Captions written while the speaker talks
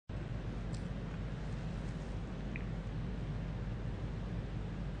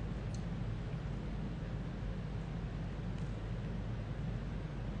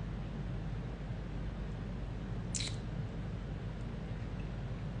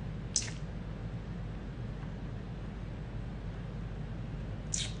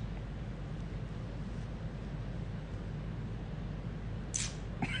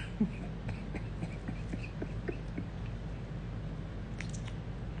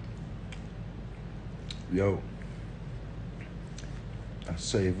Yo, I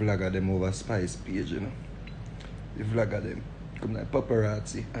saw a vlog of them over Spice page, you know. The vlog of them. Come like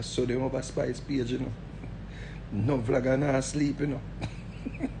paparazzi. I saw them over Spice page, you know. No vlogger not sleep, you know.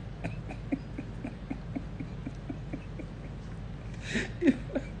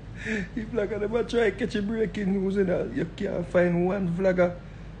 If vlogger never try catch a breaking news, you know, you can't find one vlogger.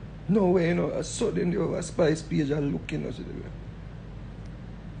 No way, you know. I saw them over Spice page and looking, you know.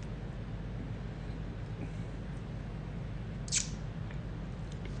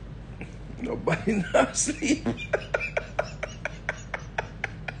 Nobody not sleep.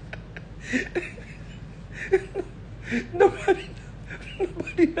 nobody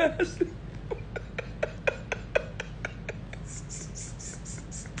not sleep.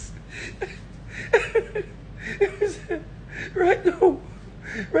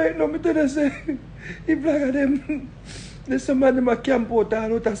 right now, me tell you say, if like of them, there's some man them a camp out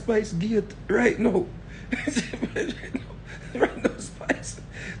all out of Spice Gate right now. Right now, Spice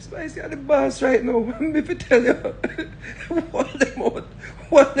are the boss right now. If I tell you, hold them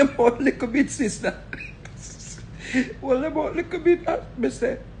out little bit, sister. Hold them out little bit, I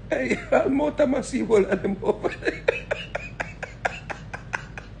say, hey, I'm out of my sea, hold them over there.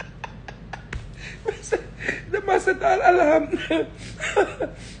 The master alarm,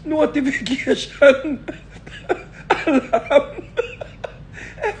 notification, alarm,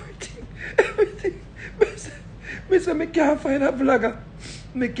 everything. Me say, me can't find a vlogger.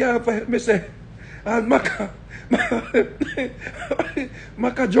 Me can't find, me say, and Maka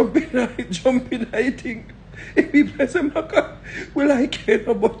jump in, I think. If people say, Maka, we like it,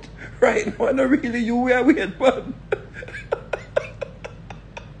 but right now, not really you, we are weird, man.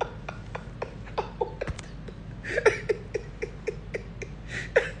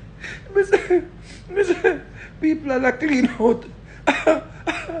 Me say, people are like clean out.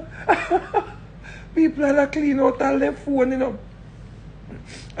 People are like clean out all their phone, you know.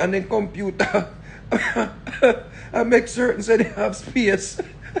 And then computer. I make certain so they have space.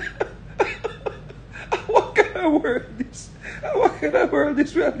 What kind of world this? What kind of world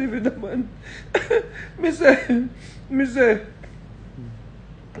this we are living in, man? me say,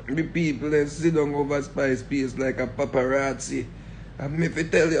 the people that sit down over Spice Piece like a paparazzi. And me if I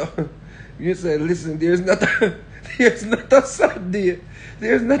tell you, you say, listen, there's not a sad day.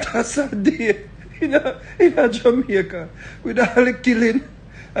 There's not a sad day in Jamaica with all the killing.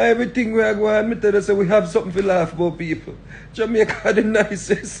 Everything we are going, me tell you, so we have something to laugh about people. Jamaica are the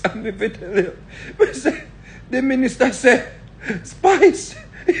nicest, and if I tell you, me say, the minister say, Spice,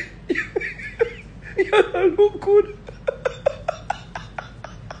 you don't look good.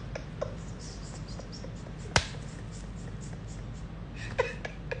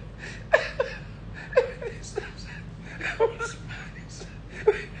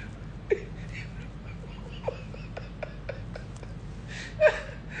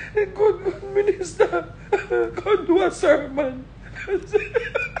 Good minister, God do a sermon.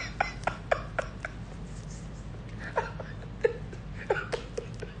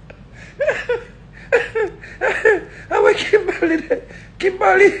 Awe Kimberly,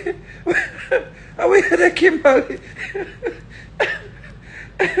 awe the Kimberly.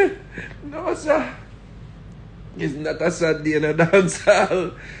 No, sir. It's not a sad day in a dance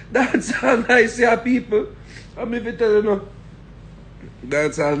hall. Dance hall nice, yeah, people. I'm even telling you.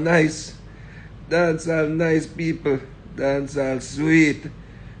 Dance all nice. Dance all nice, people. Dance all sweet.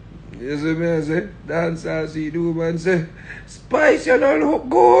 You see me, I say? Dance all see the woman say, Spice, you don't look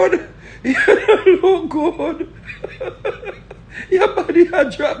good. You don't look good. Your body had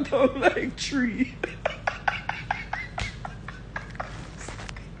dropped down like tree.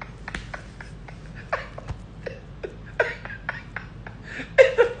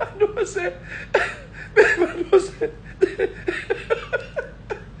 I know, say,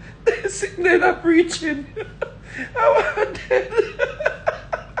 they're sitting there not preaching. I want dead.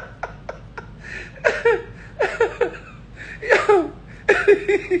 Yo.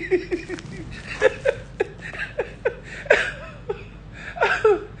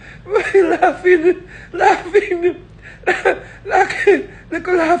 We're laughing, like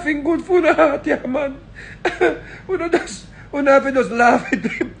laughing good for the heart, yeah, man. We don't just laugh at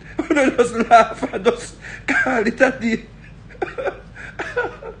him. We don't just laugh and just call it a day.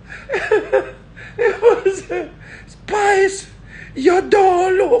 It was Spice, you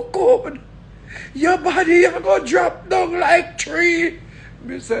don't look good. Your body you go drop down like tree.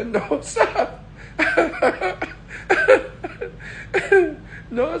 Me say, no, sir.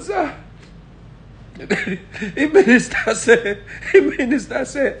 No, sir. The minister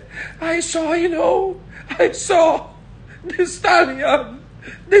said, I saw the stallion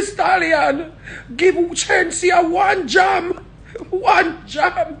The stallion give Chensia one jam. One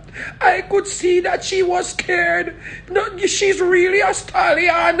jam. I could see that she was scared. No, she's really a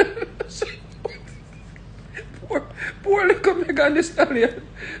stallion. Poor little Megan Thee Stallion.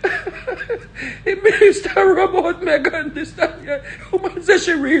 The minister about Megan Thee Stallion. Woman says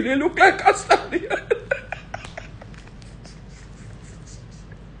she really look like a stallion.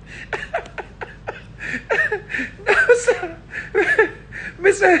 No, sir.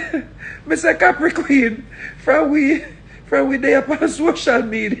 Mr. Capricorn, from we there upon social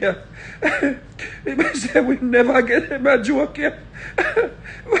media. I say we never get him a joke here.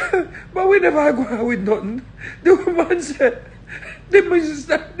 But we never go out with nothing. The woman said, the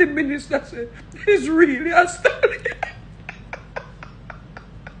minister said, he's really a stallion.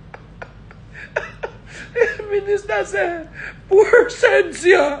 The minister said, poor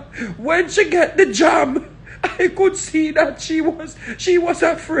Cynthia, when she get the jam, I could see that she was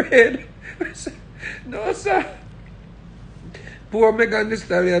afraid. I said, no, sir. Poor Megan Thee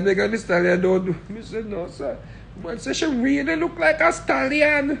Stallion don't do. I said, no, sir. Man said she really look like a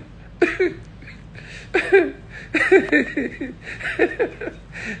stallion.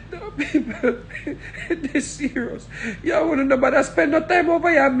 No, people, they're serious. You wouldn't nobody spend no time over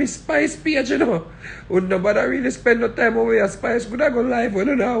here on Miss Spice page, you know. Wouldn't nobody really spend no time over here. Spice could have go live.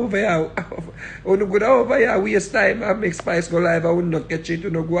 Wouldn't know over here. Wouldn't go over here waste time and make Spice go live. I wouldn't catch it.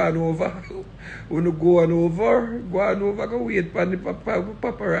 Wouldn't go on over. Wouldn't go on over. Go wait for the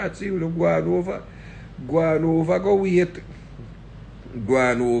paparazzi. Wouldn't go on over. Go wait. Go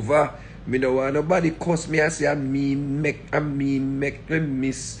on over. Me no want nobody cuss me and say I mean make them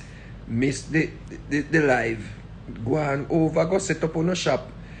miss the live. Go on over, go set up on a shop.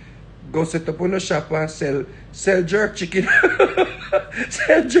 Go set up on a shop and sell jerk chicken.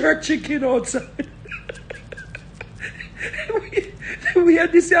 Sell jerk chicken outside. we are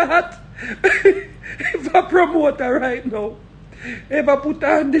this hat. If I promote her right now, if I put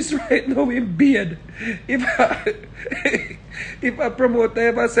on this right now in bed, if I promote her,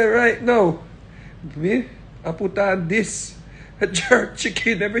 if I say right now, I put on this, a jerk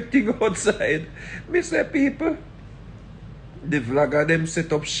chicken, everything outside. Me say, people, the vlogger them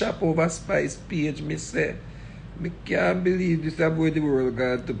set up shop over Spice page. Me say, me can't believe this about the world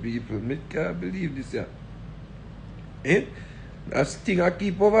gone to people. Me can't believe this. Eh? That's the thing I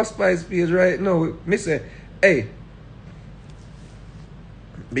keep over Spice page right now. Me say, hey,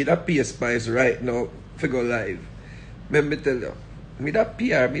 me that pay Spice right now for go live. Me tell you, me that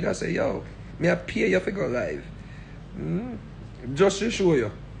PR, me that say, yo, me a pay you for go live. Just to show you.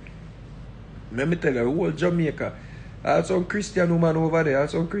 Me tell you, whole Jamaica, I have some Christian woman over there,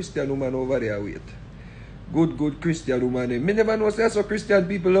 wait. Good Christian woman. Me never know say some Christian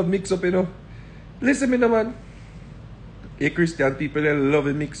people love mix up, you know. Listen me no man. Hey, Christian people, they love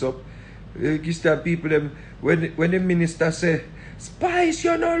a mix up. Christian people, them when the minister say, Spice,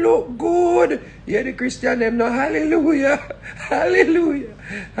 you no look good. Yeah, the Christian them no hallelujah. Hallelujah.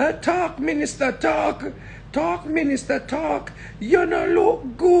 Talk, minister, talk. Talk, minister, talk. You no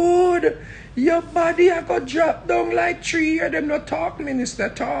look good. Your body I got drop down like tree. You them no talk, minister,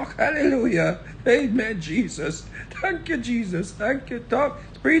 talk. Hallelujah. Amen, Jesus. Thank you, Jesus. Thank you. Talk.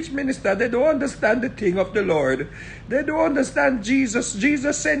 Preach, minister. They don't understand the thing of the Lord. They don't understand Jesus.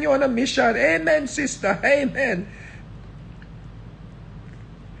 Jesus sent you on a mission. Amen, sister. Amen.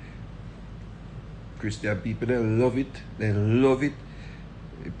 Christian people, they love it. They love it.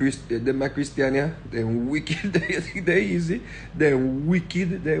 Them are Christian, yeah? They're wicked. They think they're easy. They're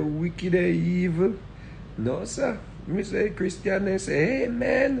wicked. They're evil. No, sir. Me say Christian, they say,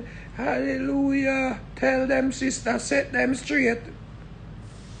 amen. Hallelujah. Tell them, sister, set them straight.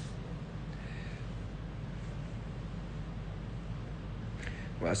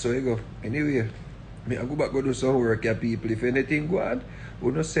 Well, so you go. Anyway, me I go back go do some work here, people. If anything go on,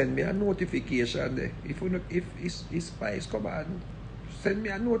 you send me a notification there. If it's Spice come on, send me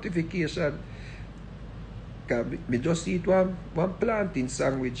a notification. Cause me just eat one plantain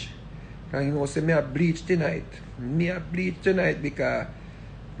sandwich. And you know, say me a bleach tonight. Me a bleach tonight because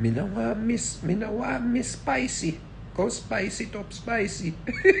me no want miss spicy. Go spice it up spicy.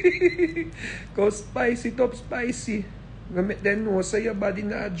 Go spice it up spicy. Go make them know say your body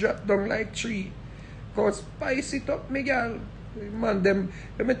not drop down like tree. Go spice it up, me girl. Man, them,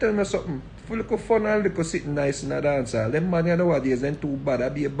 let me tell you something. For look fun and look sitting nice in a dance hall. Them man, you know what is then too bad. I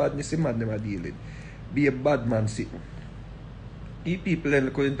be a badness man them are dealing. Be a bad man sitting. The people in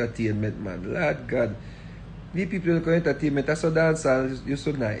the entertainment, man. Lord God. The people in the entertainment, that's so dance hall, you're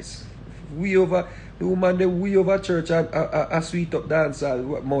so nice. We over, the woman, we over church, a sweet up dance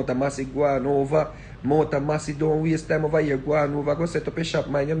hall, Mount Massive go on over. Mount of Massey, don't waste time over here. Go on over, go set up a shop,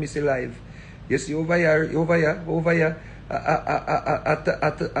 mind you miss it live. You see over here,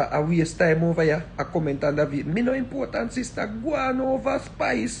 I waste time over here. I comment on the video. Me no important, sister. Go on over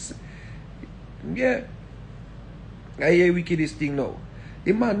Spice. Yeah. I hear wickedest thing now.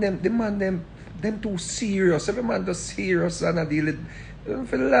 The man them too serious. Every man too serious and I deal it.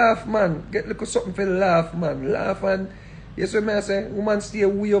 For laugh, man. Get look something for laugh, man. Laugh and yes, what I say, woman stay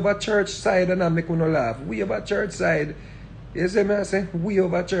way over church side and I make no laugh. Way over church side. Yes, what I say, way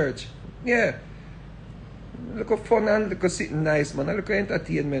over church. Yeah. Look at fun and look at sitting nice, man. Look at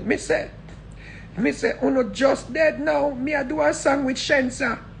entertainment. Me say, uno just dead now. Me I do a song with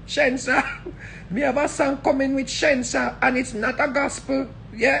Shensa. Me have a song coming with Shensa and it's not a gospel.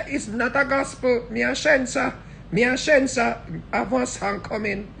 Yeah, it's not a gospel. Me and Shensa have a song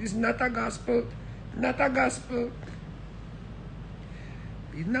coming. It's not a gospel. Not a gospel.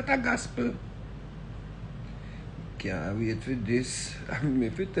 It's not a gospel. Can't wait for this. I'm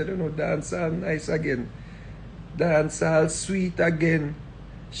if you tell you no dance all nice again. Dance all sweet again.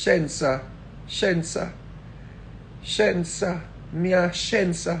 Shensa. Me and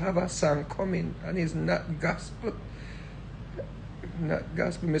Shensa have a song coming and it's not gospel. Not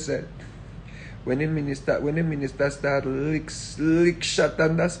gospel, me said. When the minister started lick shot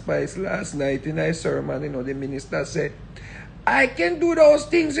on the Spice last night in a sermon, you know, the minister said, I can do those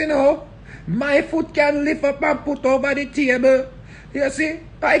things, you know. My foot can lift up and put over the table. You see,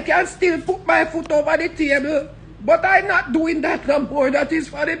 I can still put my foot over the table. But I'm not doing that no more. That is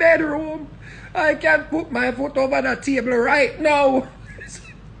for the bedroom. I can put my foot over the table right now.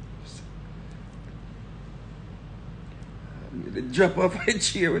 I'm going to jump off my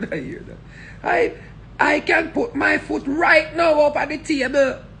chair when I hear that. I can put my foot right now over the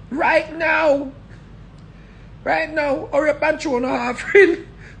table. Right now. Right now. Hurry up and throw no offering.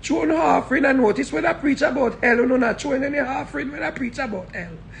 Throw no offering and notice when I preach about hell, I'm not throwing any offering when I preach about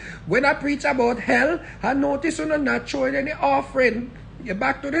hell. When I preach about hell, I notice I'm not throwing any offering. Yeah,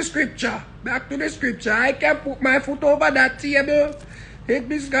 back to the scripture. Back to the scripture. I can put my foot over that table.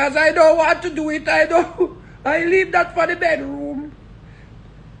 It's because I don't want to do it. I leave that for the bedroom.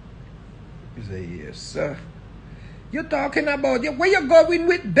 You say, yes, sir. You're talking about where you going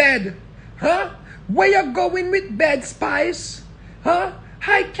with bed? Huh? Where you going with bed, Spice? Huh?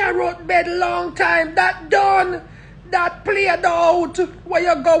 I carrot bed long time. That done. That played out. Where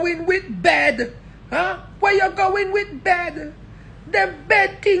you going with bed? Huh? Where you going with bed? The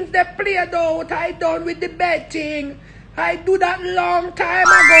bed things they played out. I done with the bed thing. I do that long time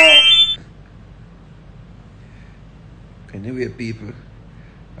ago. Anyway, people,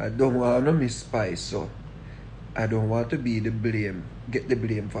 I don't want to miss Spice, so I don't want to be the blame, get the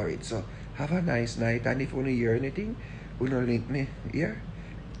blame for it. So have a nice night, and if you don't hear anything, you don't link me here.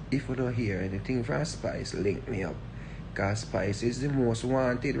 If you don't hear anything from Spice, link me up. Because Spice is the most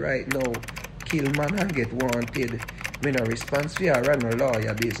wanted right now. Kill man and get wanted. Me no response for her and no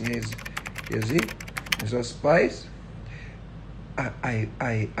lawyer business. You see? So Spice, I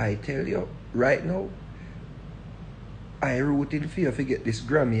tell you right now, I rooting for you to get this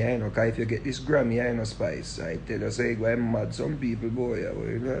Grammy, I know. Because if you get this Grammy, I know, Spice. I tell you, say, go and mad some people, boy. Come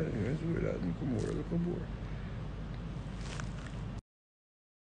on.